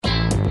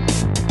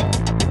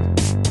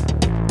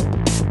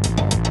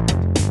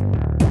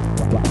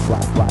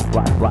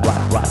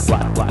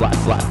Blast the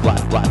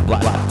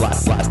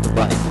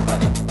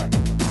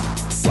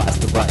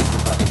right.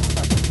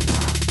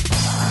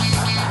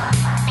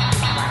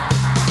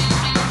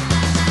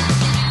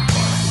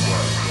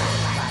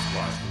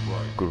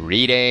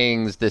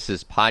 Greetings, this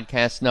is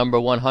podcast number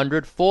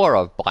 104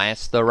 of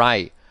Blast the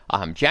Right.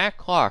 I'm Jack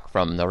Clark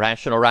from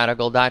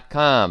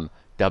TheRationalRadical.com,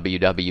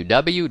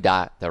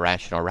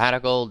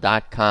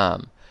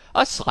 www.TheRationalRadical.com.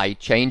 A slight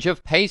change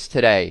of pace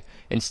today.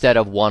 Instead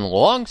of one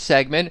long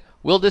segment,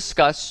 we'll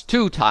discuss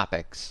two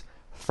topics.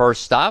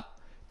 First up,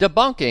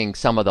 debunking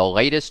some of the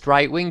latest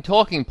right-wing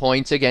talking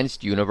points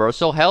against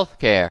universal health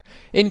care,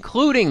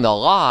 including the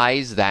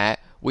lies that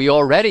we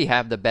already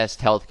have the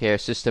best health care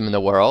system in the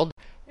world,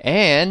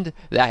 and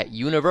that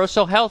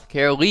universal health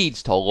care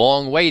leads to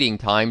long waiting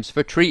times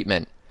for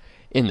treatment.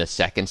 In the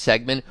second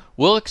segment,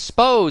 we'll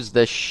expose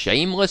the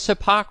shameless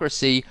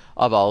hypocrisy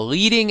of a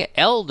leading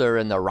elder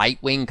in the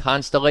right-wing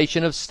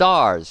constellation of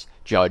stars,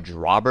 Judge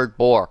Robert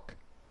Bork.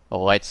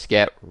 Let's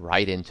get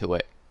right into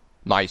it.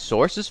 My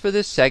sources for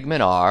this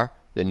segment are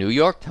the New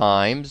York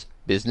Times,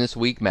 Business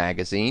Week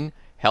magazine,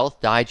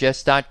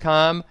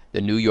 HealthDigest.com,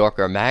 the New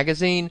Yorker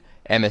magazine,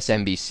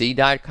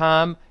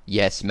 MSNBC.com,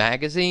 Yes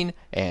Magazine,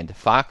 and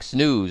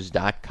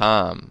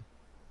FoxNews.com.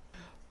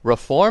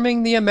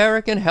 Reforming the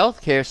American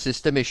healthcare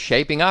system is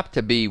shaping up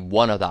to be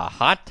one of the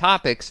hot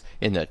topics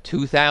in the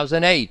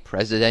 2008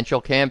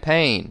 presidential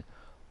campaign.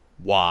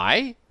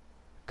 Why?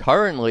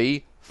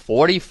 Currently,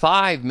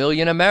 45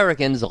 million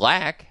Americans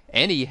lack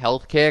any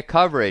healthcare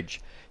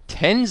coverage.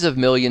 Tens of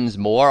millions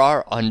more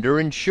are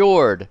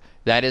underinsured.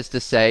 That is to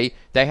say,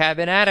 they have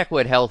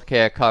inadequate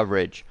healthcare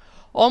coverage.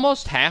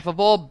 Almost half of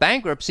all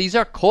bankruptcies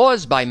are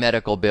caused by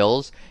medical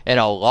bills, and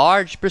a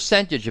large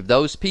percentage of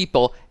those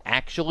people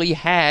actually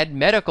had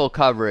medical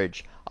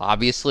coverage,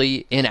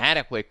 obviously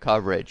inadequate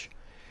coverage.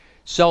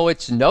 So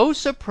it's no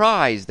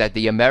surprise that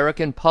the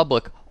American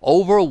public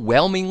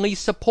overwhelmingly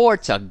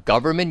supports a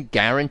government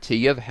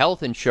guarantee of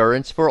health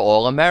insurance for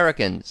all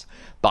Americans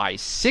by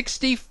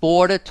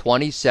 64 to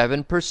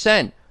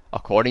 27%,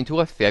 according to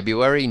a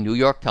February New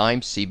York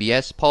Times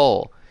CBS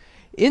poll.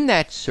 In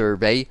that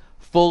survey,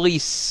 fully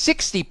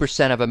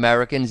 60% of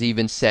Americans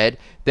even said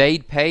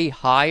they'd pay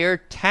higher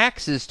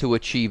taxes to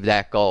achieve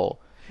that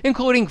goal,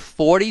 including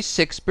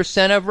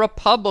 46% of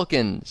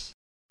Republicans.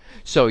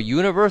 So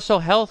universal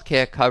health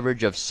care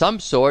coverage of some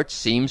sort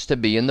seems to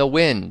be in the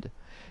wind.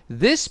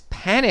 This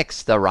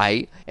panics the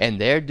right, and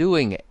they're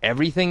doing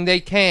everything they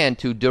can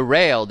to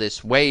derail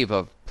this wave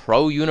of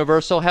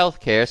pro-universal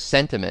health care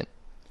sentiment.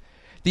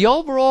 The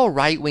overall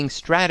right-wing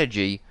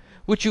strategy,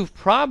 which you've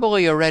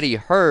probably already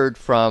heard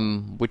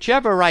from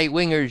whichever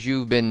right-wingers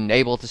you've been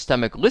able to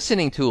stomach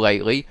listening to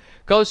lately,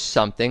 goes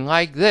something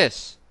like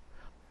this.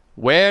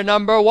 We're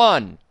number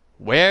one.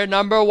 We're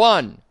number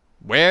one.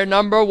 We're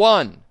number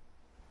one.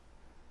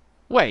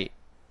 Wait,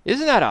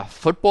 isn't that a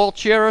football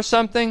cheer or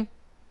something?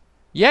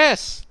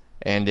 Yes,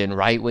 and in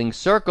right-wing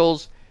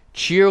circles,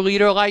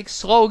 cheerleader-like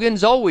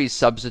slogans always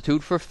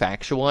substitute for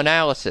factual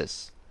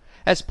analysis.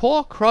 As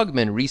Paul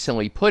Krugman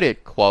recently put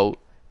it, quote,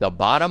 "The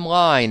bottom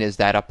line is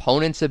that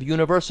opponents of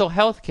universal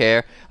health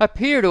care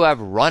appear to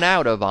have run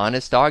out of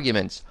honest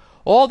arguments.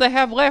 All they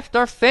have left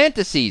are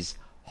fantasies,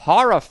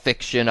 horror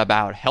fiction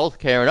about health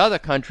care in other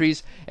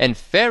countries, and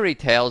fairy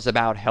tales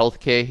about health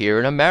care here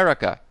in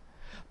America."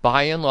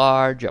 By and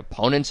large,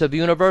 opponents of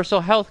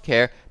universal health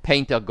care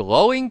paint a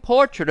glowing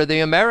portrait of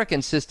the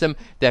American system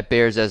that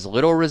bears as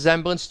little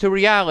resemblance to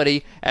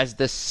reality as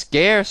the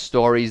scare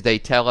stories they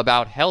tell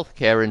about health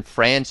care in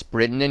France,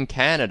 Britain, and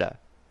Canada.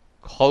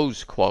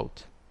 Close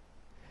quote.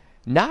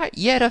 Not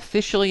yet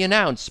officially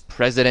announced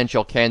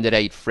presidential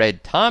candidate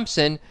Fred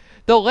Thompson,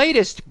 the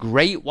latest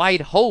great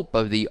white hope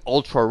of the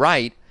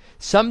ultra-right,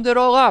 summed it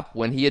all up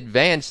when he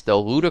advanced the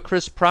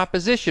ludicrous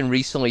proposition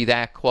recently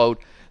that, quote,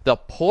 "the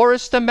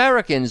poorest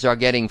Americans are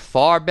getting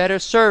far better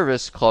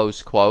service,"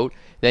 close quote,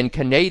 "than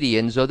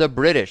Canadians or the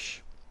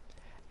British."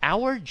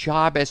 Our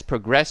job as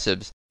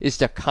progressives is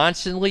to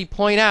constantly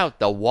point out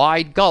the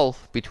wide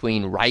gulf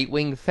between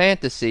right-wing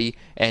fantasy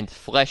and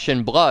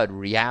flesh-and-blood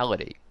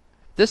reality.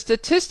 The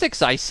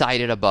statistics I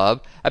cited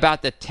above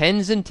about the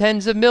tens and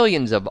tens of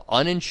millions of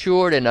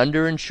uninsured and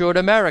underinsured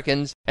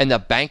Americans and the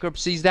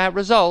bankruptcies that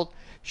result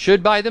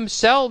should by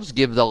themselves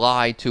give the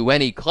lie to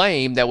any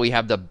claim that we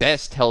have the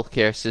best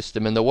healthcare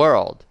system in the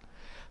world.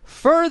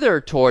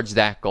 Further towards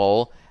that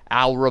goal,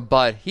 I'll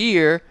rebut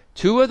here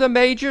two of the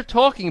major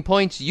talking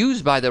points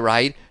used by the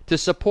right to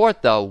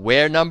support the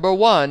 "we're number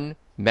one"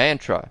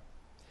 mantra.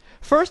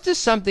 First is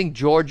something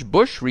George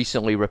Bush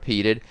recently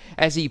repeated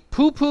as he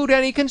poo-pooed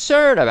any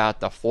concern about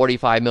the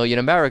 45 million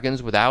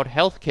Americans without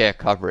health care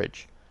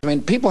coverage. I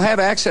mean, people have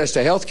access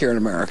to health care in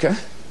America.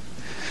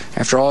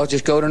 After all,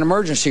 just go to an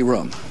emergency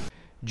room.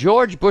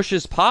 George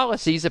Bush's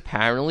policies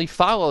apparently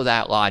follow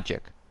that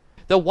logic.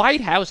 The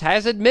White House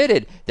has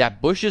admitted that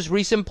Bush's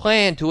recent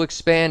plan to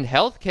expand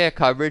health care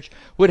coverage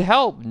would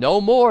help no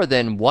more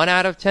than 1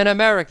 out of 10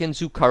 Americans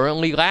who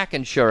currently lack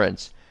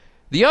insurance.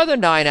 The other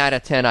 9 out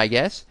of 10, I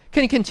guess,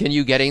 can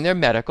continue getting their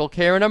medical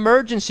care in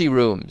emergency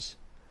rooms.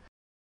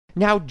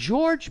 Now,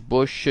 George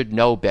Bush should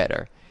know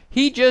better.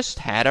 He just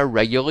had a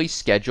regularly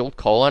scheduled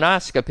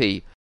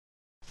colonoscopy.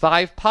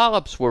 5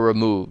 polyps were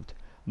removed.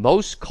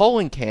 Most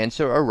colon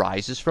cancer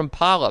arises from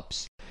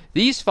polyps.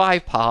 These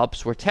 5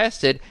 polyps were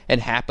tested,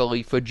 and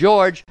happily for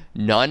George,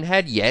 none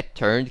had yet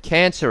turned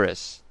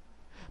cancerous.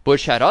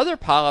 Bush had other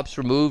polyps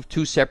removed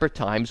 2 separate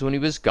times when he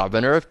was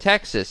governor of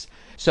Texas,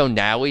 so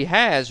now he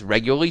has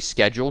regularly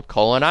scheduled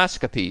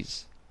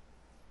colonoscopies.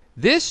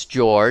 This,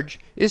 George,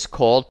 is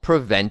called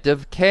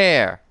preventive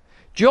care.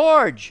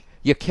 George,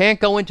 you can't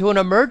go into an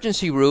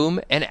emergency room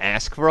and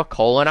ask for a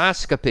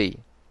colonoscopy.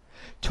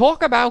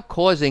 Talk about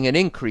causing an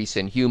increase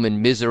in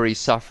human misery,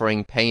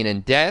 suffering, pain,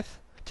 and death.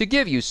 To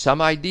give you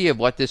some idea of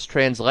what this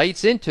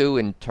translates into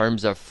in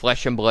terms of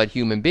flesh and blood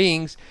human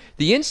beings,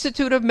 the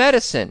Institute of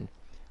Medicine,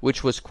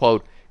 which was,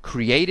 quote,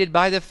 created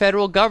by the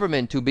federal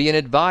government to be an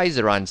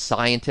advisor on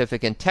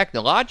scientific and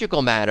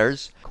technological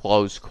matters,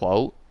 close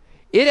quote,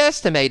 it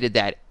estimated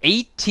that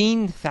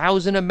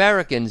 18,000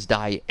 Americans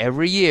die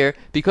every year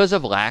because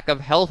of lack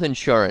of health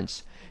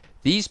insurance.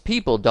 These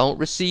people don't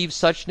receive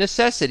such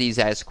necessities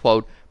as,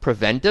 quote,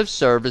 preventive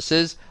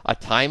services, a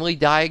timely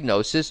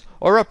diagnosis,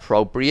 or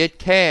appropriate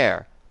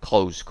care,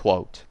 close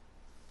quote.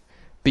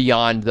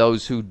 Beyond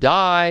those who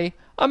die,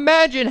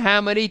 imagine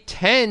how many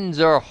tens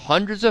or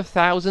hundreds of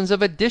thousands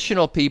of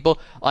additional people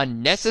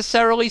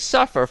unnecessarily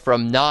suffer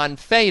from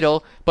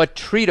non-fatal but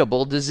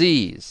treatable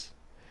disease.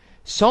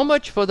 So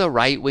much for the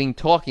right-wing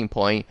talking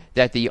point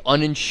that the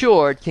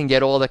uninsured can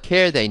get all the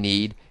care they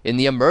need in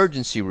the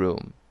emergency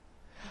room.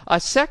 A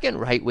second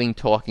right-wing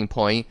talking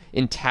point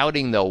in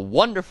touting the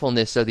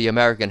wonderfulness of the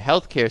American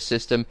healthcare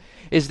system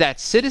is that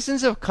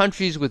citizens of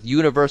countries with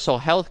universal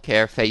health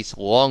care face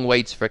long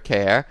waits for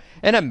care,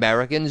 and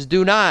Americans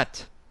do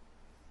not.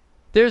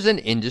 There's an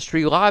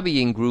industry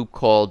lobbying group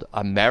called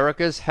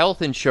America's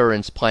Health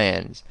Insurance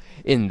Plans.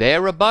 In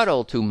their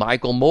rebuttal to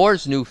Michael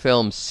Moore's new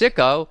film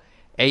Sicko,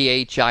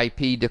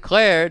 AHIP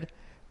declared,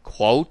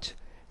 quote,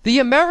 the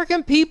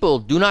American people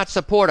do not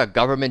support a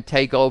government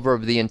takeover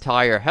of the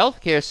entire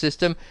healthcare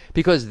system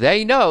because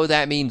they know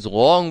that means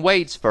long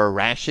waits for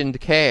rationed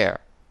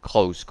care,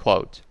 close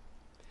quote.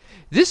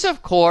 This,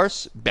 of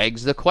course,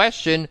 begs the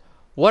question,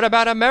 what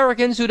about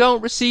Americans who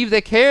don't receive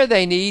the care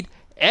they need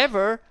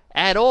ever,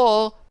 at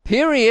all,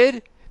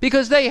 period,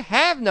 because they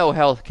have no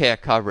health care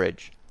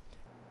coverage?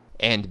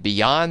 And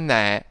beyond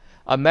that,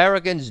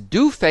 Americans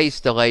do face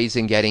delays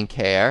in getting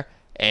care,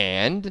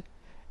 and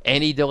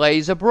any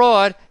delays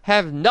abroad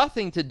have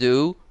nothing to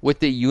do with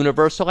the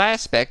universal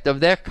aspect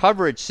of their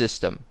coverage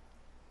system.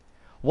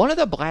 One of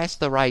the blast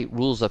the right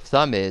rules of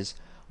thumb is,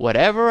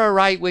 whatever a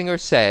right-winger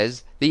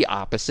says, the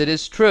opposite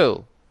is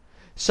true.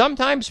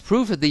 Sometimes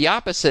proof of the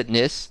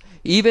oppositeness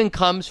even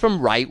comes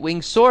from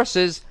right-wing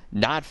sources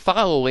not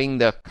following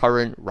the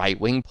current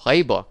right-wing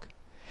playbook.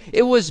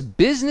 It was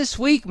Business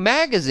Week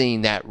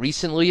magazine that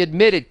recently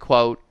admitted,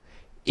 quote,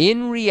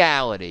 in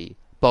reality,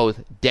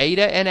 both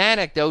data and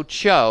anecdote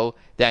show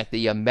that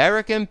the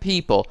American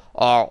people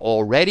are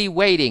already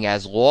waiting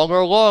as long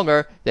or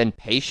longer than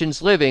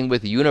patients living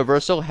with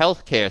universal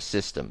health care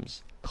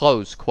systems,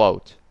 close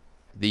quote.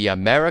 The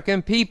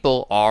American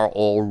people are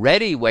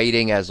already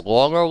waiting as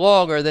long or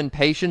longer than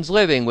patients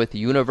living with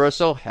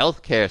universal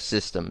health care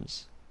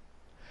systems.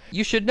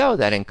 You should know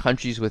that in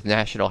countries with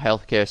national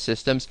health care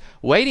systems,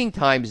 waiting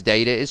times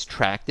data is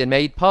tracked and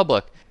made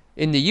public.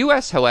 In the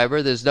U.S.,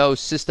 however, there's no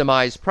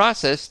systemized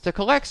process to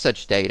collect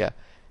such data.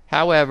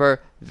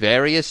 However,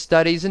 various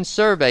studies and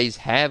surveys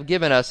have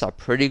given us a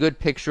pretty good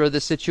picture of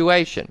the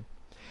situation.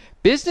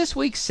 Business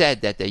Week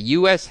said that the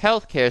U.S.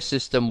 healthcare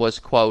system was,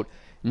 quote,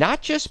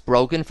 not just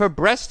broken for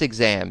breast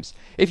exams.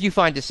 If you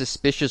find a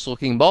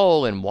suspicious-looking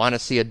mole and want to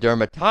see a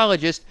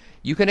dermatologist,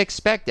 you can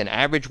expect an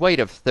average wait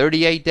of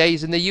 38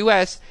 days in the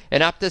U.S.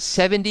 and up to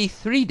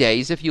 73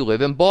 days if you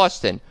live in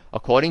Boston,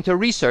 according to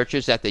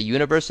researchers at the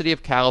University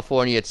of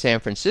California at San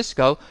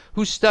Francisco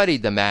who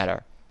studied the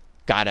matter.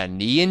 Got a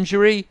knee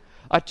injury?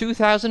 A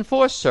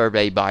 2004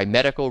 survey by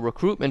medical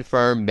recruitment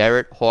firm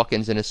Merritt,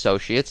 Hawkins &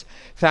 Associates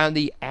found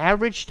the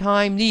average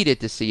time needed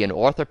to see an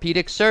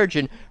orthopedic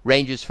surgeon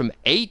ranges from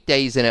 8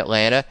 days in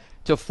Atlanta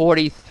to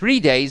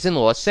 43 days in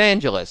Los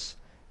Angeles.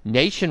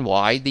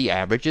 Nationwide, the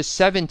average is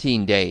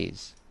 17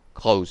 days,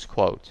 close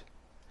quote.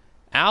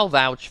 I'll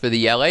vouch for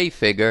the LA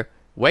figure.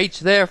 Waits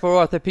there for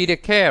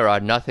orthopedic care are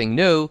nothing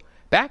new.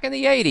 Back in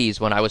the 80s,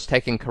 when I was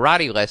taking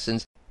karate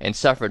lessons and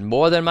suffered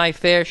more than my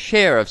fair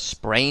share of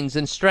sprains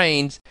and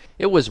strains,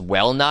 it was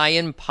well nigh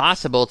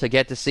impossible to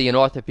get to see an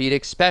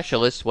orthopedic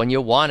specialist when you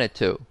wanted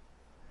to.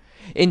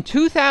 In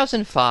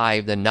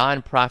 2005, the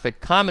nonprofit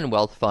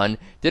Commonwealth Fund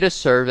did a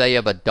survey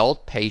of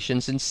adult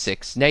patients in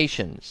 6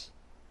 nations.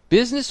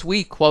 Business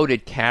Week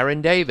quoted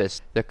Karen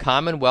Davis, the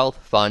Commonwealth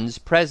Fund's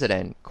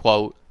president,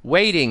 quote,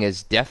 waiting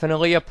is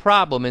definitely a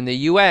problem in the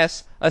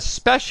U.S.,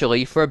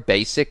 especially for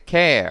basic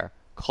care,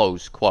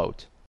 close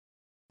quote.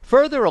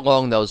 Further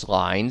along those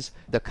lines,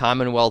 the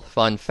Commonwealth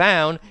Fund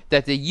found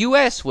that the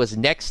U.S. was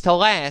next to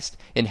last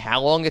in how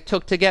long it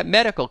took to get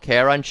medical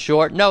care on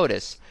short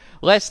notice.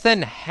 less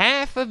than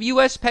half of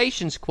U.S.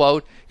 patients,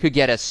 quote, could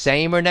get a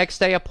same or next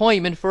day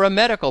appointment for a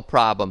medical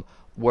problem,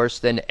 worse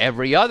than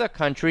every other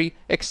country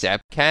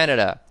except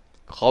Canada,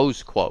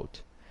 close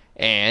quote.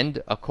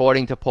 And,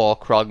 according to Paul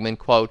Krugman,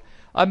 quote,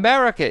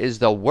 America is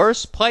the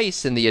worst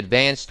place in the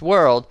advanced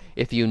world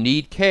if you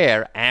need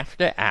care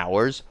after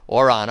hours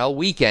or on a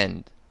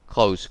weekend,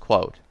 close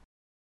quote.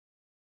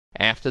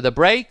 After the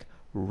break,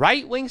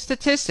 right-wing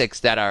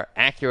statistics that are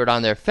accurate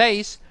on their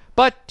face,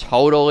 but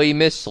totally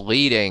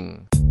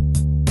misleading.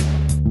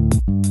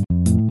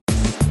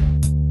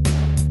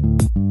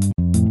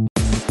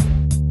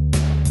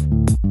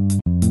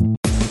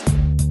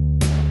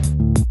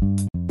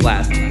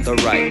 Blast the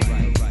right.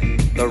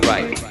 The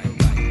right.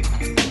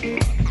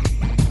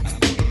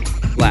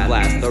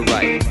 Blast the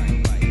right.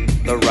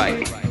 The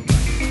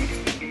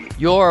right.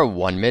 Your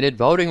 1-minute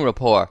voting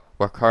report.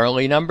 We're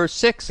currently number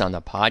 6 on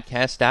the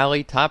Podcast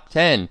Alley Top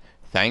 10.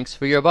 Thanks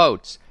for your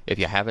votes. If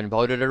you haven't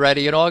voted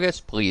already in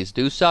August, please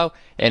do so.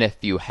 And if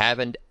you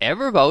haven't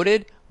ever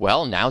voted,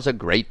 well, now's a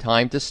great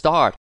time to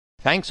start.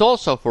 Thanks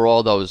also for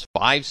all those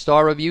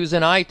 5-star reviews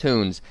in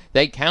iTunes.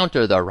 They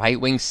counter the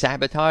right-wing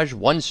sabotage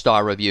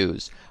 1-star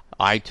reviews.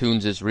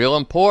 iTunes is real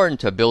important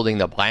to building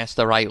the Blast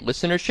the Right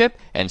listenership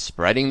and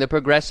spreading the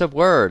progressive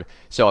word.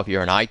 So if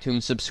you're an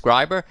iTunes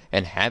subscriber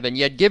and haven't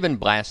yet given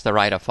Blast the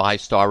Right a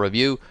 5-star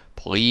review,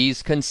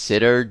 please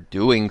consider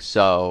doing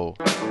so.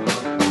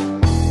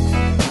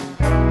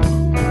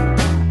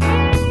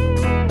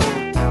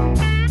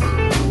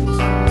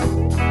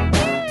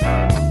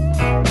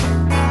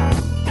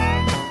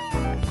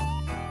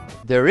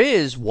 There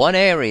is one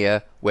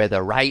area where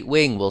the right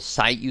wing will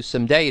cite you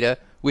some data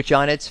which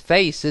on its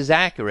face is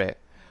accurate.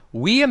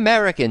 We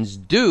Americans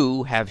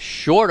do have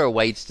shorter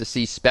waits to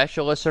see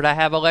specialists or to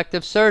have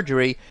elective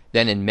surgery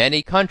than in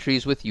many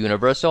countries with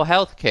universal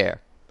health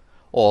care.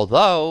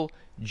 Although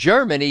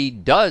Germany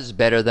does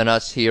better than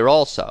us here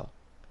also.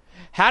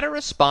 How to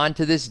respond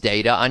to this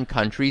data on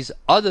countries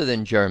other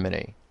than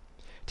Germany?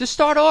 To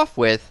start off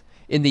with,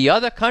 in the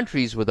other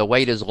countries where the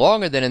wait is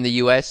longer than in the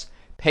U.S.,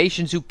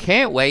 patients who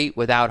can't wait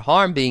without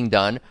harm being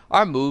done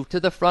are moved to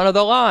the front of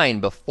the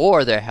line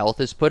before their health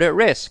is put at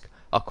risk,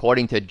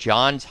 according to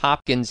Johns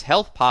Hopkins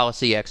health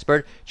policy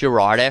expert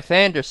Gerard F.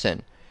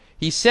 Anderson.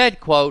 He said,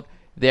 quote,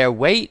 their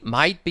wait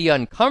might be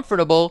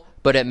uncomfortable,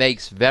 but it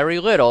makes very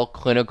little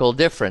clinical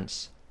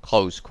difference,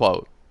 close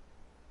quote.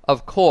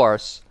 Of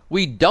course,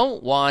 we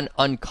don't want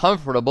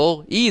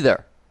uncomfortable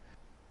either.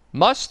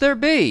 Must there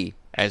be,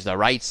 as the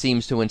right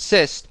seems to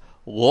insist,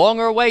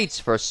 longer waits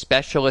for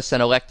specialists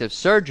and elective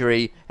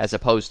surgery as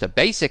opposed to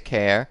basic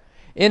care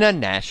in a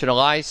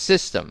nationalized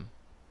system?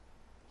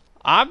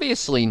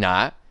 Obviously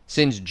not,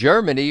 since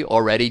Germany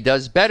already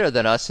does better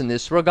than us in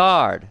this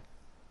regard.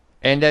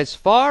 And as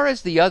far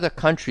as the other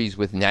countries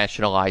with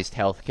nationalized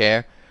health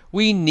care,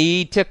 we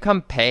need to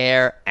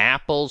compare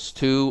apples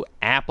to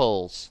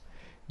apples.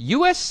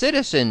 U.S.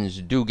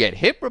 citizens do get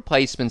hip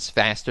replacements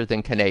faster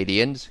than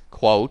Canadians,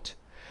 quote,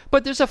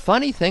 but there's a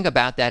funny thing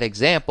about that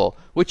example,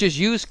 which is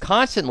used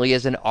constantly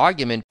as an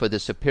argument for the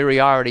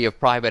superiority of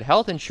private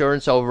health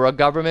insurance over a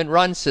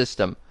government-run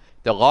system.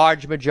 The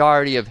large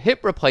majority of hip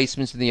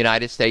replacements in the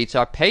United States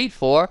are paid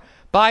for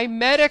by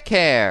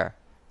Medicare.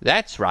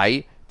 That's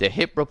right, the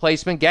hip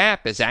replacement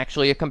gap is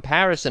actually a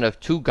comparison of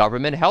two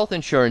government health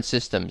insurance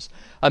systems.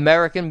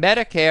 American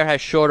Medicare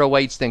has shorter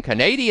waits than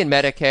Canadian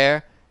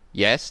Medicare.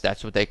 Yes,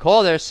 that's what they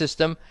call their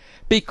system,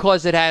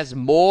 because it has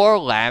more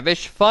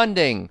lavish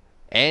funding.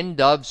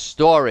 End of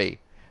story.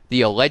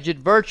 The alleged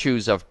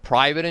virtues of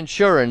private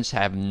insurance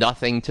have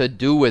nothing to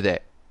do with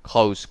it.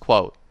 Close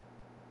quote.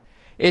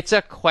 It's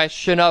a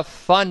question of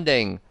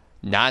funding,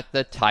 not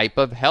the type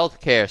of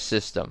healthcare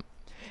system.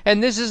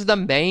 And this is the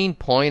main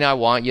point I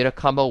want you to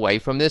come away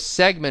from this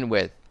segment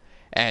with.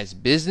 As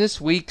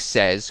Business Week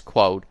says,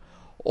 quote,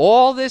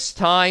 all this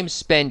time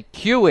spent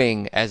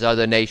queuing, as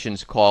other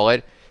nations call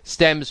it,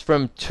 stems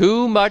from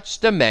too much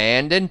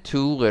demand and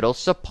too little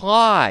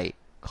supply.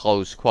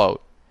 Close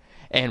quote.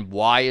 And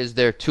why is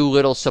there too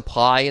little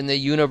supply in the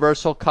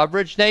universal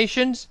coverage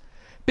nations?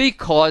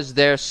 Because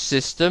their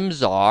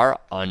systems are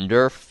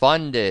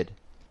underfunded.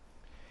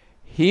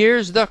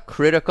 Here's the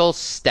critical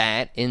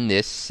stat in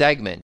this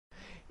segment.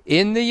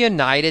 In the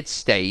United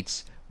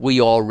States, we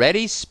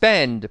already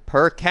spend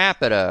per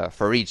capita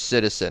for each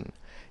citizen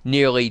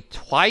nearly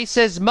twice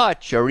as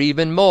much or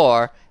even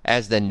more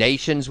as the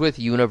nations with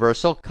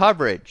universal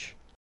coverage.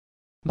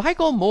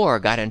 Michael Moore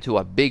got into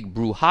a big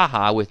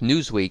brouhaha with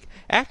Newsweek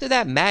after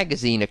that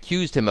magazine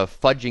accused him of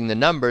fudging the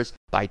numbers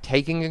by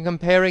taking and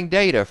comparing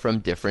data from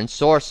different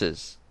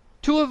sources.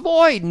 To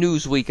avoid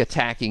Newsweek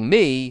attacking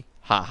me,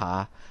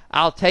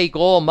 I'll take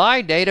all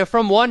my data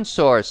from one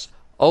source,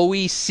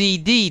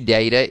 OECD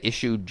data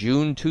issued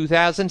June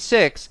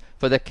 2006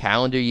 for the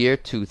calendar year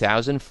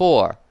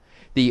 2004.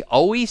 The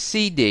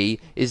OECD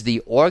is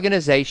the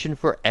Organization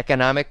for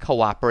Economic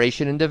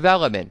Cooperation and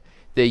Development.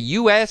 The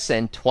U.S.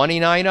 and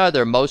 29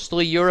 other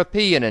mostly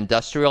European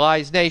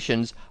industrialized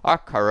nations are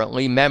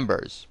currently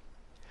members.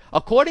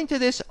 According to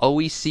this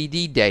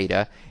OECD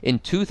data, in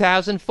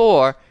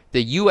 2004,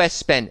 the U.S.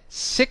 spent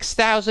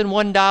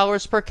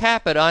 $6,001 per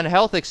capita on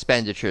health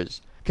expenditures,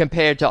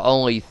 compared to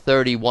only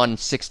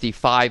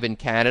 $3,165 in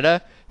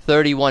Canada,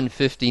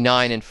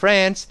 $3,159 in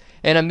France,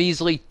 and a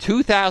measly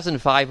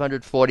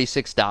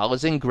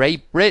 $2,546 in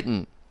Great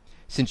Britain.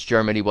 Since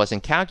Germany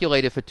wasn't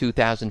calculated for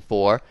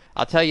 2004,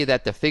 I'll tell you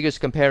that the figures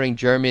comparing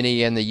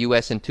Germany and the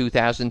U.S. in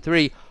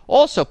 2003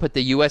 also put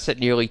the U.S. at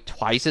nearly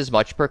twice as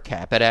much per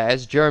capita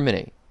as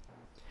Germany.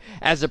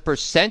 As a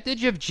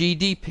percentage of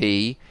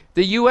GDP,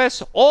 the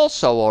U.S.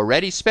 also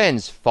already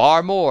spends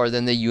far more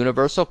than the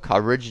universal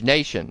coverage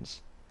nations.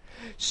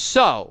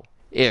 So,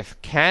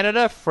 if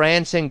Canada,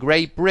 France, and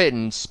Great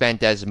Britain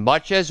spent as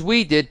much as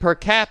we did per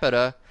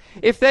capita,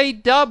 if they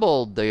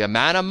doubled the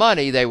amount of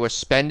money they were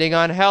spending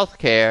on health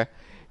care,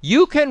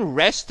 you can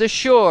rest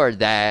assured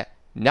that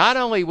not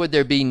only would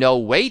there be no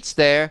waits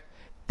there,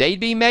 they'd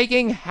be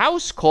making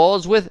house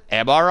calls with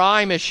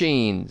MRI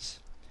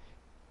machines.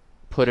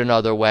 Put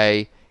another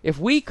way, if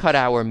we cut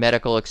our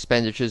medical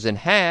expenditures in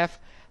half,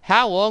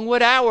 how long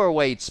would our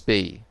waits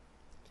be?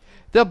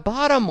 The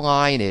bottom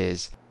line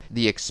is,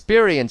 the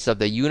experience of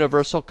the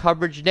universal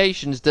coverage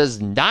nations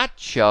does not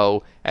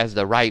show, as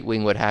the right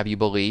wing would have you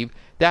believe,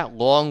 that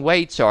long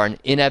waits are an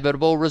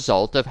inevitable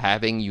result of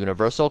having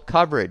universal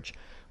coverage.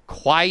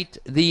 Quite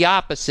the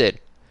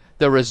opposite.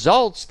 The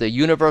results the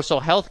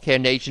universal healthcare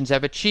nations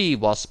have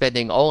achieved while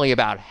spending only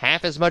about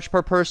half as much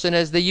per person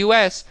as the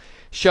U.S.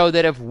 show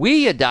that if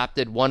we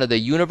adopted one of the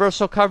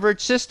universal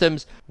coverage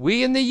systems,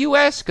 we in the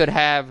U.S. could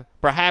have,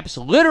 perhaps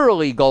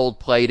literally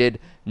gold-plated,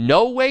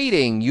 no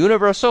waiting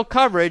universal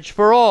coverage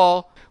for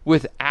all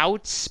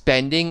without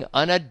spending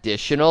an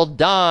additional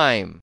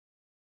dime.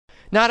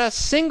 Not a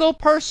single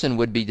person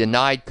would be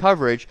denied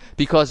coverage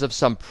because of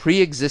some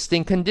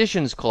pre-existing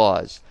conditions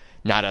clause.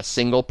 Not a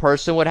single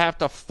person would have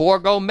to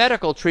forego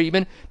medical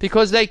treatment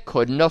because they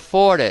couldn't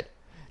afford it.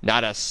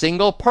 Not a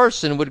single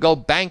person would go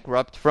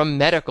bankrupt from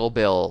medical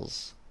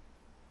bills.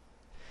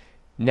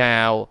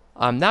 Now,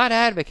 I'm not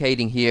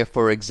advocating here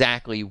for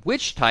exactly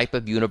which type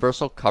of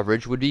universal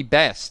coverage would be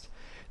best.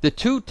 The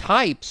two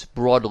types,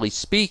 broadly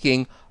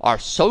speaking, are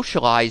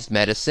socialized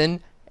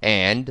medicine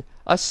and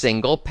a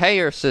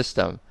single-payer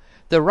system.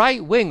 The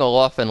right wing will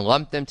often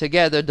lump them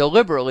together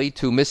deliberately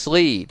to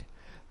mislead.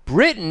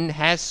 Britain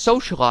has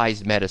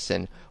socialized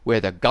medicine,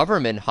 where the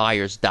government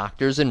hires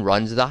doctors and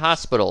runs the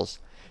hospitals.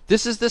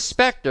 This is the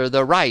specter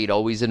the right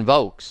always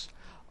invokes.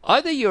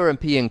 Other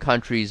European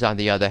countries, on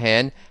the other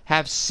hand,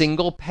 have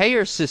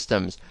single-payer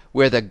systems,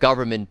 where the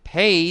government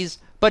pays,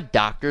 but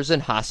doctors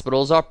and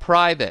hospitals are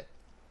private.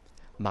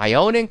 My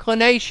own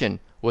inclination,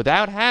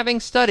 without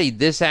having studied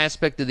this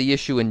aspect of the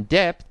issue in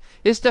depth,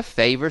 is to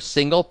favor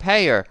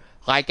single-payer,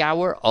 like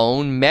our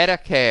own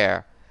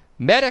Medicare.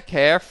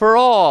 Medicare for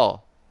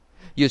all.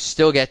 You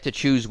still get to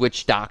choose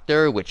which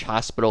doctor, which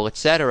hospital,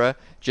 etc.,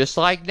 just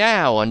like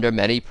now under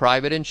many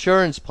private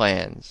insurance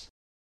plans.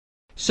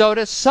 So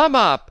to sum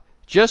up,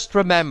 just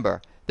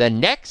remember, the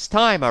next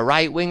time a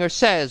right-winger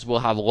says we'll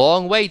have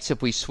long waits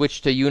if we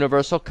switch to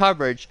universal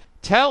coverage,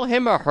 tell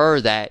him or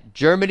her that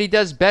Germany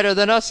does better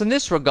than us in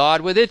this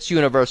regard with its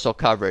universal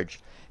coverage.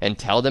 And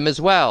tell them as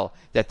well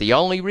that the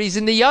only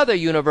reason the other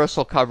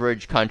universal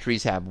coverage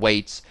countries have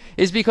waits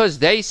is because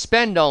they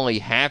spend only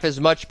half as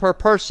much per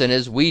person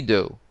as we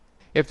do.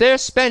 If their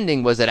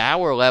spending was at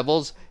our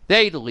levels,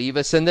 they'd leave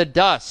us in the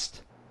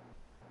dust.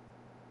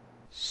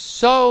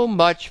 So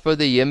much for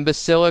the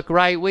imbecilic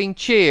right-wing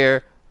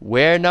cheer,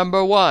 we're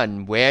number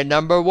one, we're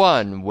number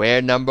one,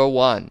 we're number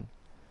one.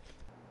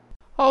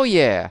 Oh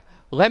yeah,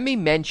 let me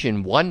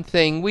mention one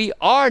thing we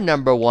are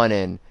number one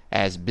in,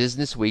 as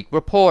Business Week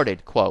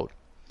reported, quote,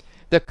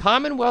 "The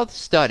Commonwealth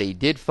study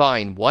did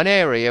find one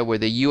area where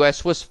the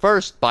U.S. was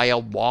first by a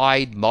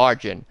wide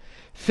margin.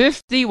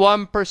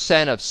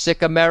 51% of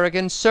sick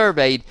Americans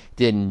surveyed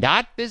did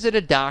not visit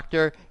a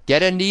doctor,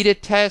 get a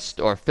needed test,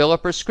 or fill a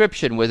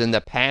prescription within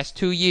the past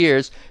 2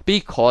 years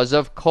because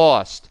of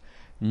cost.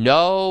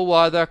 No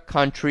other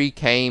country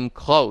came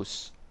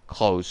close."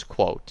 Close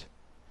quote.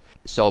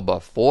 So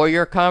before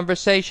your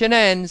conversation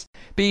ends,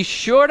 be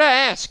sure to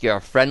ask your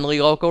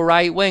friendly local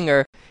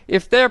right-winger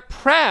if they're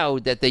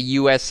proud that the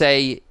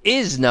USA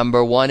is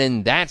number one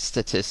in that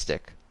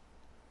statistic.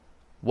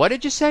 What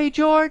did you say,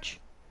 George?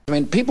 I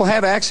mean, people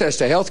have access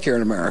to health care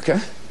in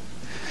America.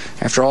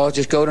 After all,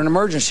 just go to an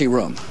emergency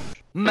room.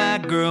 My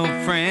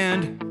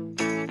girlfriend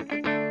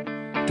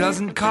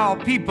doesn't call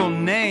people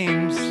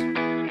names.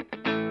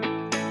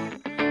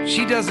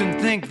 She doesn't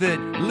think that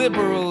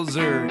liberals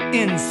are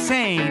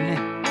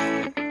insane.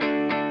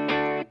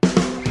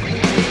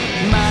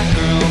 My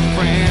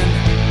girlfriend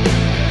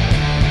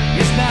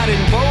is not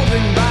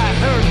emboldened by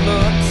her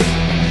looks.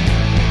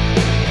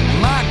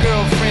 My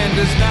girlfriend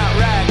does not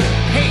write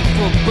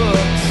hateful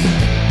books,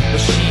 but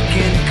she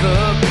can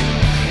cook.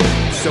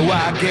 So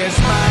I guess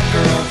my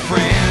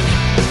girlfriend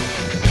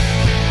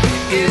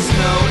is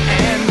no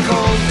Ann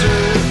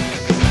Coulter.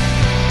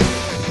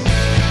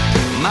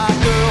 My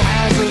girl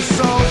has a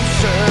soul,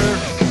 sir.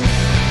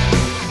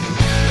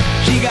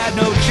 She got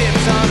no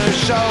chips on her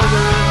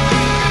shoulder,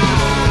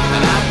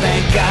 and I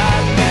thank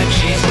God that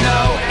she's no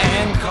Ann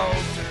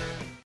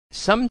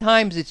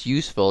sometimes it's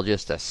useful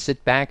just to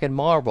sit back and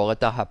marvel at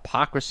the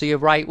hypocrisy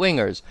of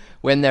right-wingers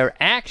when their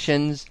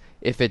actions,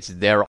 if it's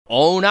their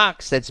own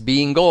ox that's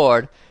being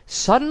gored,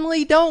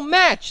 suddenly don't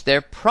match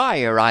their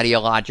prior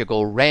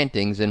ideological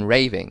rantings and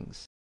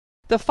ravings.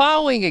 The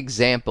following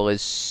example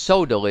is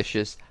so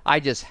delicious,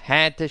 I just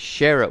had to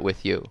share it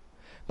with you.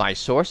 My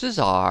sources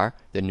are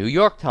the New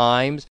York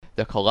Times,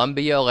 the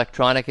Columbia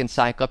Electronic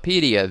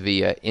Encyclopedia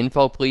via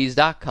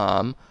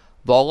infoplease.com,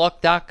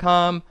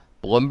 Volok.com,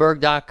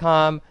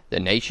 Bloomberg.com, The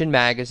Nation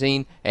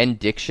Magazine, and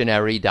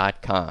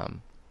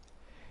Dictionary.com.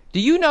 Do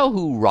you know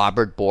who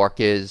Robert Bork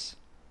is?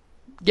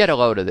 Get a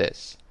load of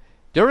this.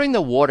 During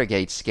the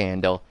Watergate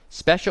scandal,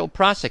 Special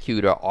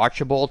Prosecutor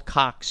Archibald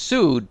Cox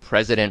sued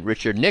President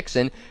Richard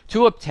Nixon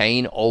to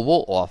obtain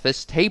Oval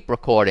Office tape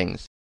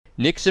recordings.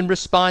 Nixon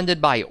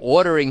responded by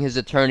ordering his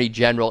Attorney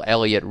General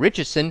Elliot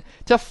Richardson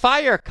to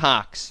fire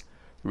Cox.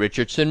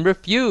 Richardson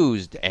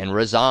refused and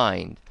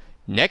resigned.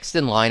 Next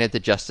in line at the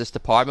Justice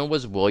Department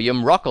was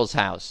William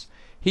Ruckelshaus.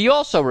 He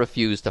also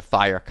refused to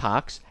fire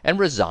Cox and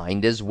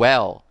resigned as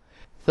well.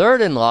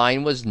 Third in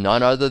line was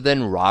none other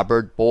than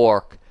Robert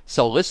Bork,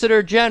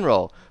 Solicitor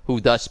General, who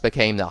thus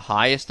became the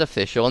highest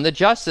official in the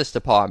Justice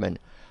Department.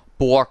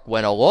 Bork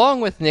went along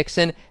with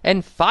Nixon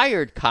and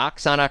fired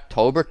Cox on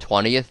October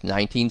 20th,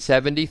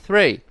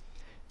 1973.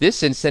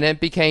 This incident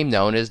became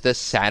known as the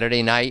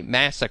Saturday Night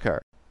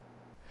Massacre.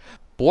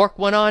 Bork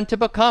went on to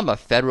become a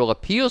federal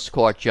appeals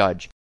court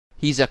judge.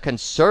 He's a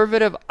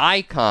conservative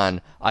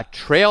icon, a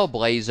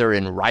trailblazer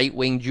in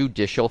right-wing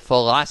judicial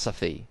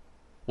philosophy.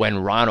 When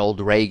Ronald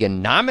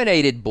Reagan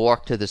nominated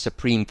Bork to the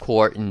Supreme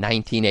Court in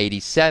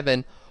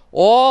 1987,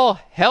 all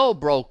hell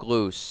broke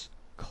loose.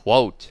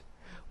 Quote,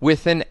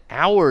 within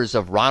hours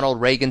of Ronald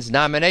Reagan's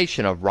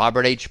nomination of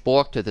Robert H.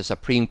 Bork to the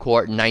Supreme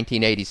Court in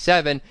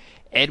 1987,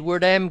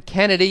 Edward M.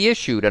 Kennedy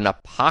issued an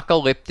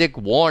apocalyptic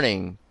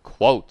warning.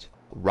 Quote,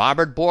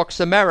 Robert Bork's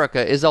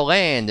America is a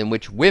land in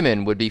which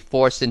women would be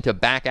forced into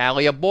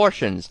back-alley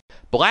abortions,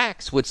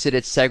 blacks would sit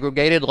at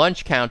segregated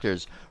lunch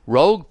counters,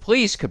 rogue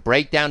police could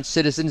break down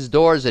citizens'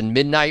 doors in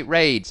midnight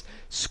raids,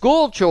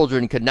 school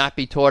children could not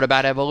be taught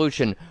about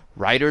evolution,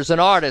 writers and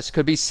artists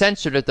could be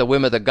censored at the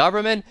whim of the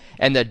government,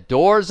 and the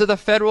doors of the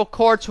federal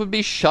courts would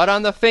be shut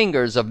on the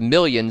fingers of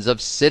millions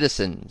of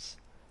citizens.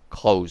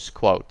 Close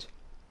quote.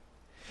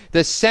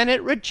 The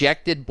Senate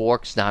rejected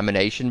Bork's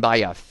nomination by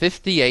a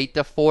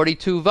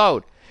 58-42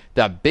 vote,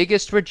 the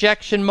biggest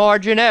rejection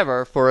margin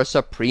ever for a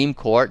Supreme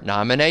Court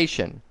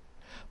nomination.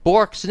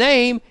 Bork's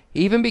name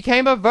even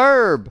became a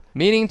verb,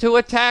 meaning to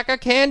attack a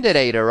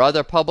candidate or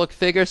other public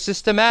figure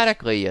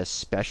systematically,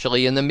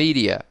 especially in the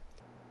media.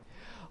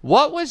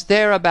 What was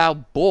there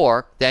about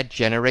Bork that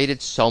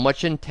generated so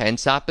much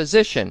intense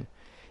opposition?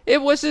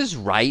 It was his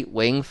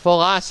right-wing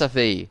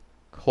philosophy.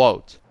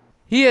 Quote,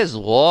 he has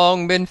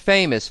long been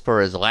famous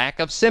for his lack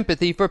of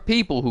sympathy for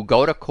people who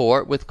go to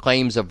court with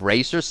claims of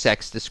race or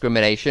sex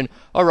discrimination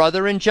or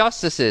other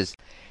injustices.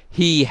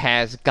 He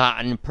has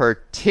gotten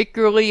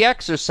particularly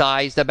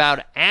exercised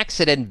about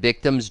accident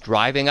victims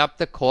driving up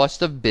the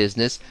cost of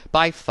business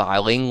by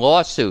filing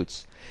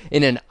lawsuits.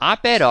 In an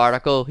op-ed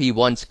article, he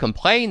once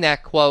complained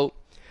that, quote,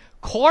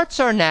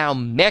 courts are now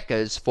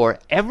meccas for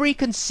every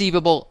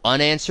conceivable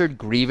unanswered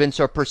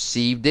grievance or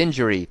perceived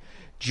injury.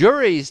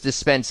 Juries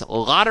dispense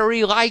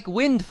lottery-like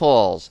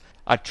windfalls,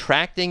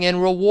 attracting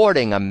and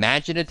rewarding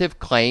imaginative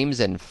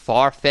claims and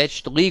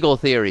far-fetched legal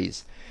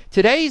theories.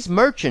 Today's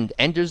merchant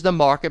enters the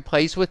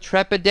marketplace with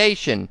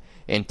trepidation,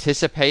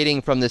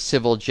 anticipating from the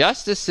civil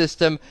justice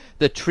system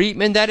the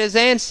treatment that his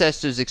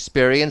ancestors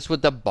experienced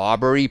with the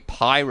Barbary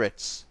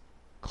pirates.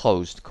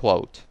 Closed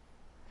quote.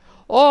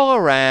 All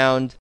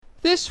around,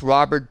 this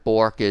Robert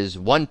Bork is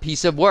one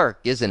piece of work,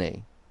 isn't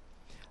he?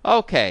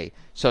 Okay,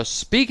 so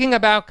speaking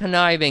about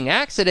conniving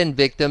accident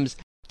victims,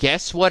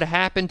 guess what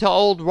happened to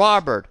old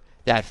Robert,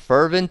 that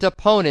fervent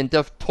opponent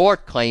of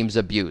tort claims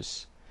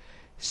abuse?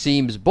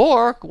 Seems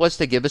Bork was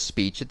to give a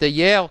speech at the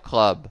Yale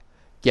Club.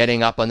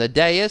 Getting up on the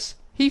dais,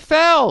 he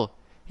fell.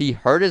 He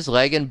hurt his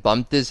leg and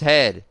bumped his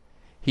head.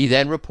 He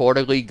then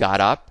reportedly got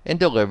up and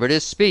delivered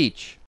his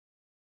speech.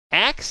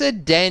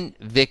 Accident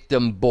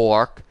victim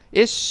Bork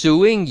is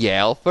suing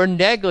Yale for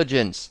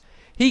negligence.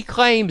 He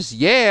claims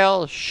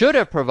Yale should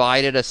have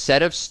provided a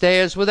set of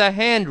stairs with a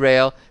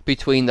handrail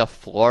between the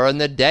floor and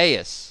the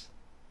dais.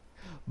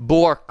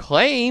 Bork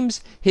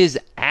claims his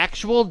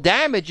actual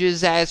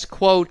damages as,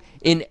 quote,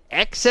 in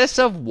excess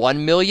of $1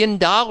 million,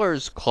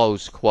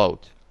 close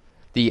quote.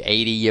 The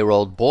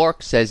 80-year-old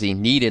Bork says he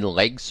needed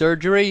leg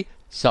surgery,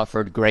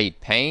 suffered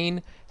great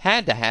pain,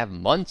 had to have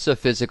months of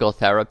physical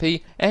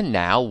therapy, and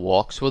now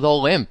walks with a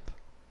limp.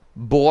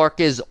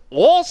 Bork is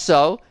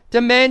also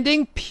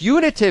demanding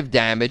punitive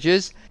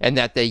damages and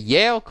that the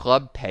Yale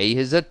Club pay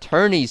his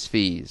attorney's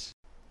fees.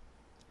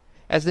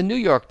 As the New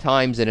York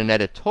Times in an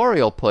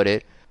editorial put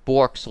it,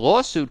 Bork's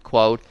lawsuit,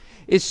 quote,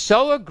 is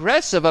so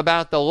aggressive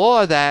about the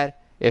law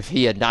that, if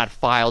he had not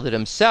filed it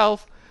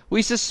himself,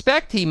 we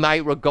suspect he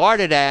might regard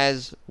it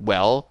as,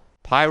 well,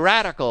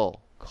 piratical,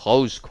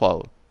 close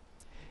quote.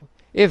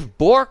 If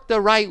Bork, the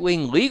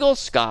right-wing legal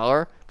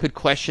scholar, could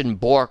question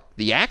Bork,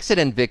 the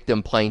accident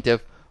victim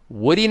plaintiff,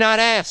 would he not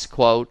ask,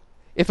 quote,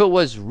 if it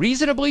was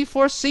reasonably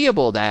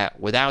foreseeable that,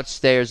 without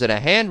stairs and a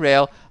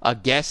handrail, a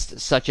guest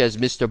such as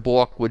Mr.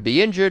 Bork would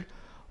be injured,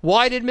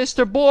 why did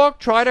Mr. Bork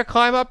try to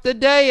climb up the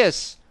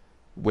dais?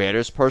 Where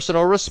does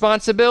personal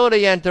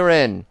responsibility enter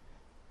in?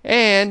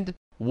 And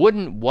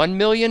wouldn't $1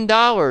 million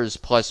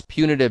plus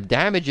punitive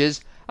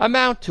damages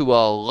amount to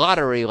a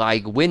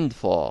lottery-like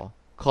windfall?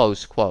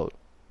 Close quote.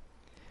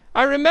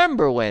 I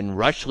remember when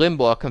Rush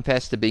Limbaugh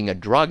confessed to being a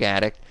drug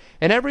addict,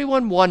 and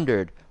everyone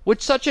wondered,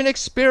 would such an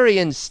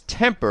experience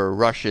temper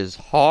Rush's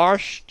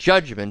harsh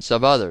judgments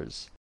of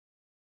others?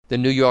 The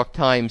New York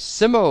Times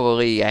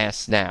similarly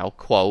asks now,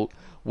 quote,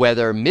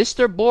 whether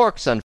Mr.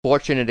 Bork's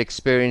unfortunate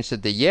experience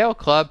at the Yale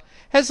Club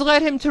has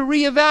led him to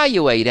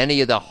reevaluate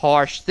any of the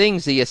harsh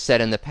things he has said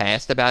in the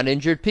past about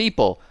injured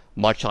people,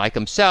 much like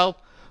himself,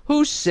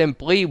 who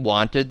simply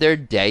wanted their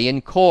day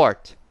in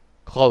court.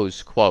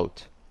 Close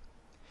quote.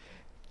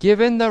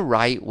 Given the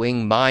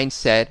right-wing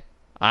mindset,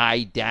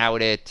 I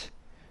doubt it.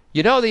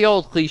 You know the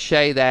old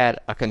cliche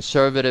that a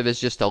conservative is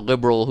just a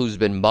liberal who's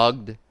been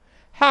mugged?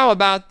 How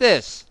about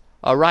this?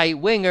 A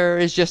right-winger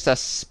is just a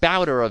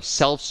spouter of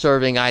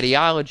self-serving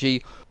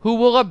ideology who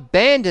will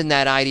abandon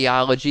that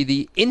ideology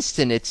the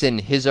instant it's in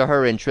his or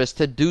her interest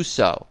to do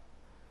so.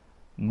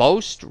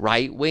 Most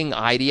right-wing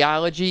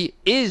ideology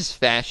is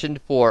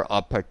fashioned for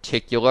a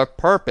particular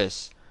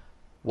purpose.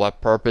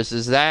 What purpose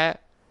is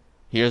that?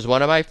 Here's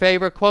one of my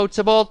favorite quotes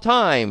of all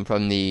time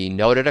from the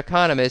noted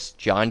economist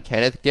John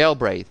Kenneth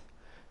Galbraith.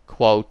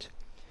 Quote,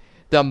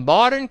 the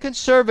modern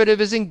conservative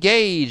is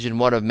engaged in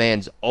one of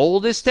man's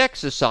oldest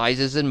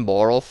exercises in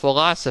moral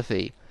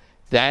philosophy.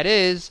 That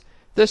is,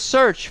 the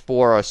search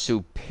for a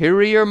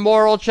superior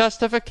moral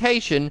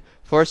justification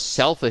for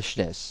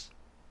selfishness.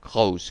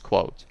 Close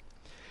quote.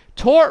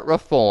 Tort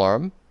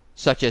reform,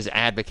 such as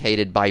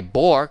advocated by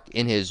Bork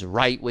in his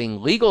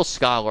right-wing legal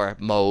scholar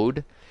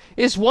mode,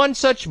 is one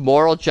such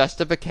moral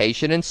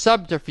justification and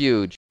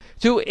subterfuge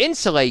to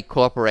insulate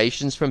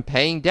corporations from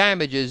paying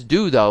damages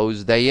due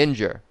those they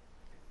injure.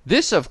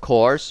 This, of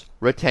course,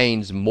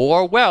 retains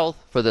more wealth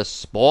for the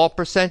small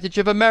percentage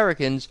of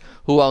Americans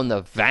who own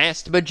the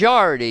vast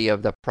majority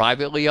of the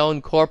privately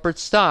owned corporate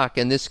stock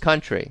in this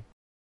country.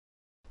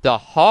 The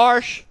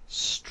harsh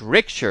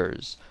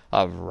strictures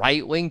of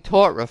right-wing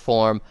tort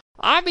reform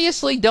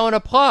obviously don't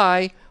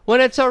apply when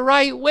it's a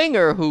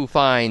right-winger who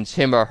finds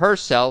him or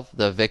herself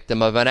the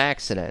victim of an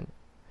accident.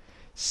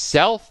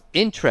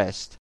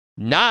 Self-interest,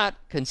 not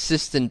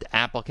consistent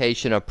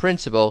application of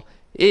principle,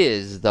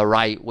 is the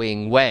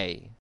right-wing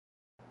way.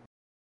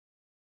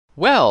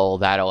 Well,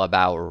 that'll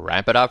about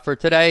wrap it up for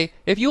today.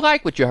 If you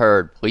like what you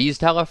heard, please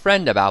tell a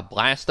friend about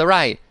Blast the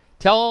Right.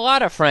 Tell a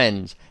lot of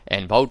friends,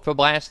 and vote for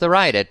Blast the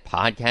Right at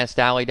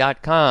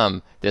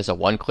podcastalley.com. There's a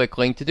one-click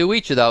link to do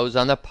each of those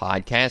on the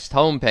podcast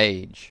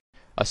homepage.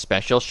 A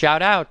special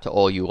shout out to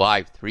all you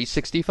Live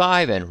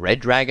 365 and Red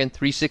Dragon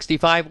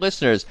 365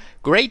 listeners.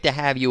 Great to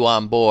have you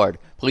on board.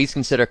 Please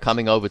consider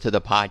coming over to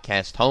the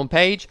podcast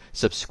homepage,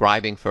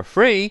 subscribing for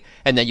free,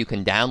 and then you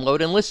can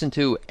download and listen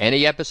to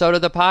any episode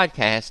of the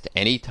podcast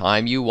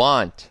anytime you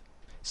want.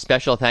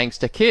 Special thanks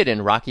to Kid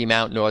in Rocky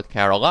Mount, North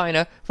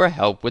Carolina for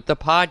help with the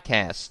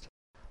podcast.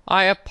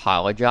 I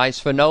apologize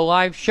for no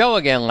live show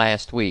again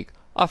last week.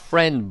 A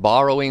friend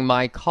borrowing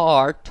my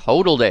car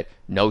totaled it.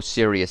 No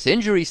serious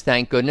injuries,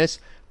 thank goodness,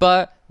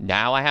 but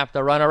now I have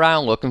to run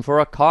around looking for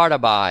a car to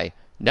buy.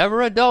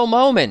 Never a dull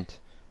moment.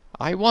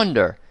 I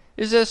wonder,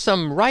 is there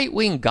some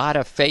right-wing god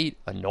of fate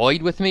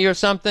annoyed with me or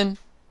something?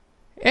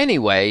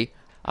 Anyway,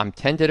 I'm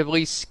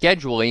tentatively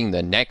scheduling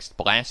the next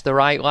Blast the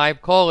Right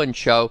live call-in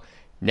show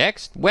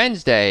next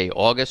Wednesday,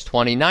 August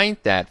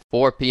 29th at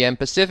 4 p.m.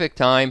 Pacific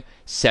Time,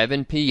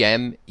 7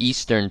 p.m.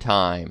 Eastern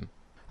Time.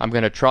 I'm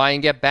going to try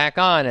and get back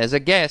on as a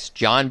guest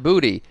John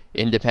Booty,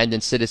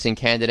 independent citizen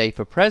candidate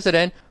for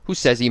president, who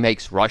says he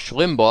makes Rush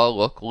Limbaugh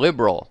look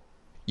liberal.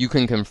 You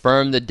can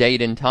confirm the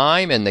date and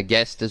time and the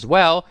guest as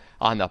well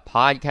on the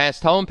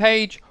podcast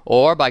homepage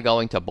or by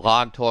going to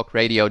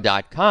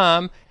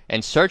blogtalkradio.com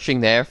and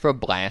searching there for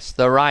Blast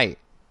the Right.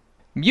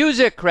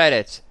 Music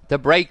credits. The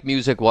break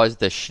music was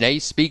The Schnee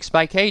Speaks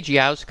by KG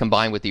House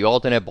combined with the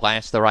alternate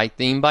Blast the Right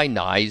theme by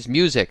Nye's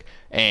Music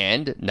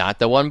and Not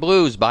the One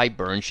Blues by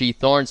Burnshee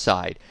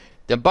Thornside.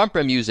 The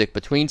bumper music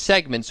between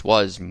segments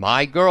was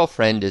My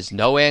Girlfriend is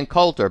No Ann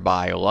Coulter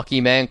by Lucky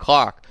Man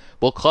Clark.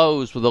 We'll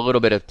close with a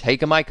little bit of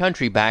Taking My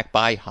Country Back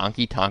by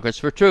Honky Tonkers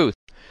for Truth.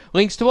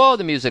 Links to all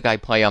the music I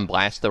play on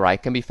Blast the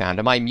Right can be found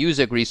on my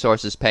music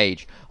resources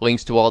page.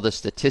 Links to all the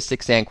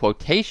statistics and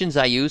quotations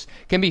I use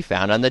can be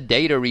found on the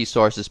data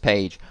resources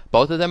page.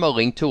 Both of them are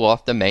linked to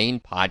off the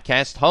main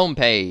podcast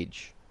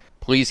homepage.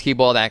 Please keep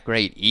all that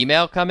great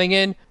email coming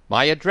in.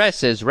 My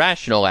address is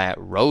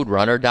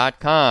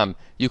rational@roadrunner.com.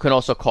 You can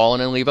also call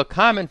in and leave a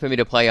comment for me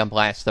to play on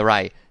Blast the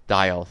Right.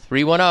 Dial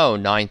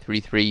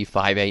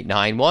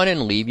 310-933-5891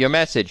 and leave your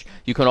message.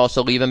 You can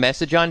also leave a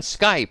message on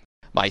Skype.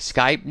 My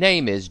Skype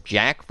name is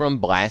Jack from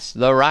Blast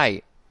the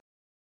Right.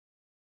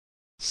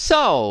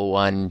 So,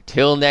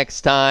 until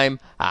next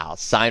time, I'll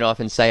sign off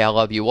and say I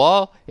love you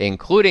all,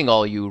 including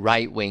all you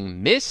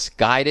right-wing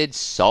misguided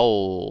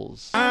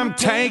souls. I'm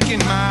taking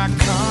my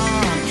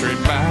country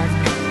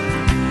back.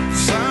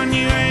 Son,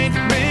 you ain't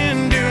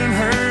been doing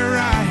her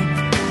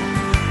right.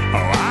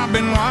 Oh, I've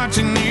been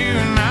watching you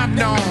and I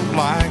don't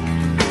like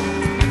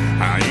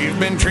how you've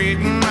been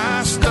treating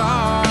my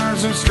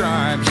stars and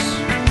stripes.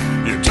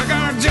 You took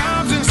our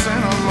jobs and sent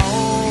them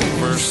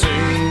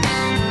overseas.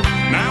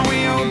 Now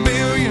we owe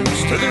billions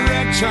to the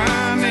red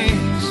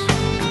Chinese.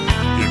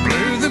 You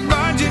blew the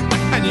budget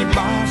and you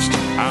botched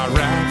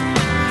Iraq.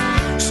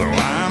 So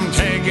I'm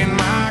taking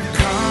my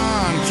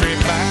country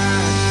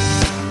back.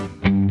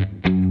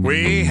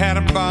 We had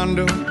a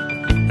bundle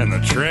in the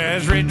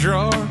treasury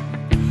drawer,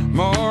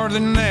 more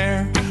than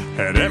there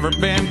had ever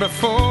been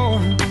before.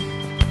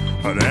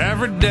 But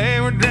every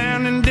day we're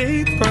drowning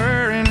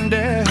deeper in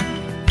debt.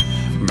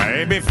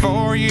 Maybe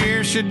 4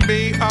 years should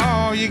be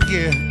all you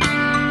get.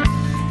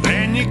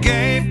 Then you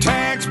gave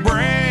tax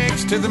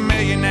breaks to the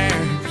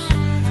millionaires,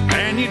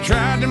 and you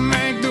tried to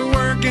make the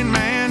working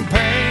man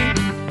pay.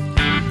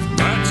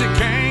 But you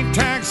can't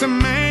tax a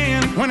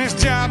man when his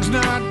job's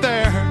not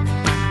there.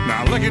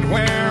 Now look at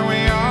where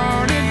we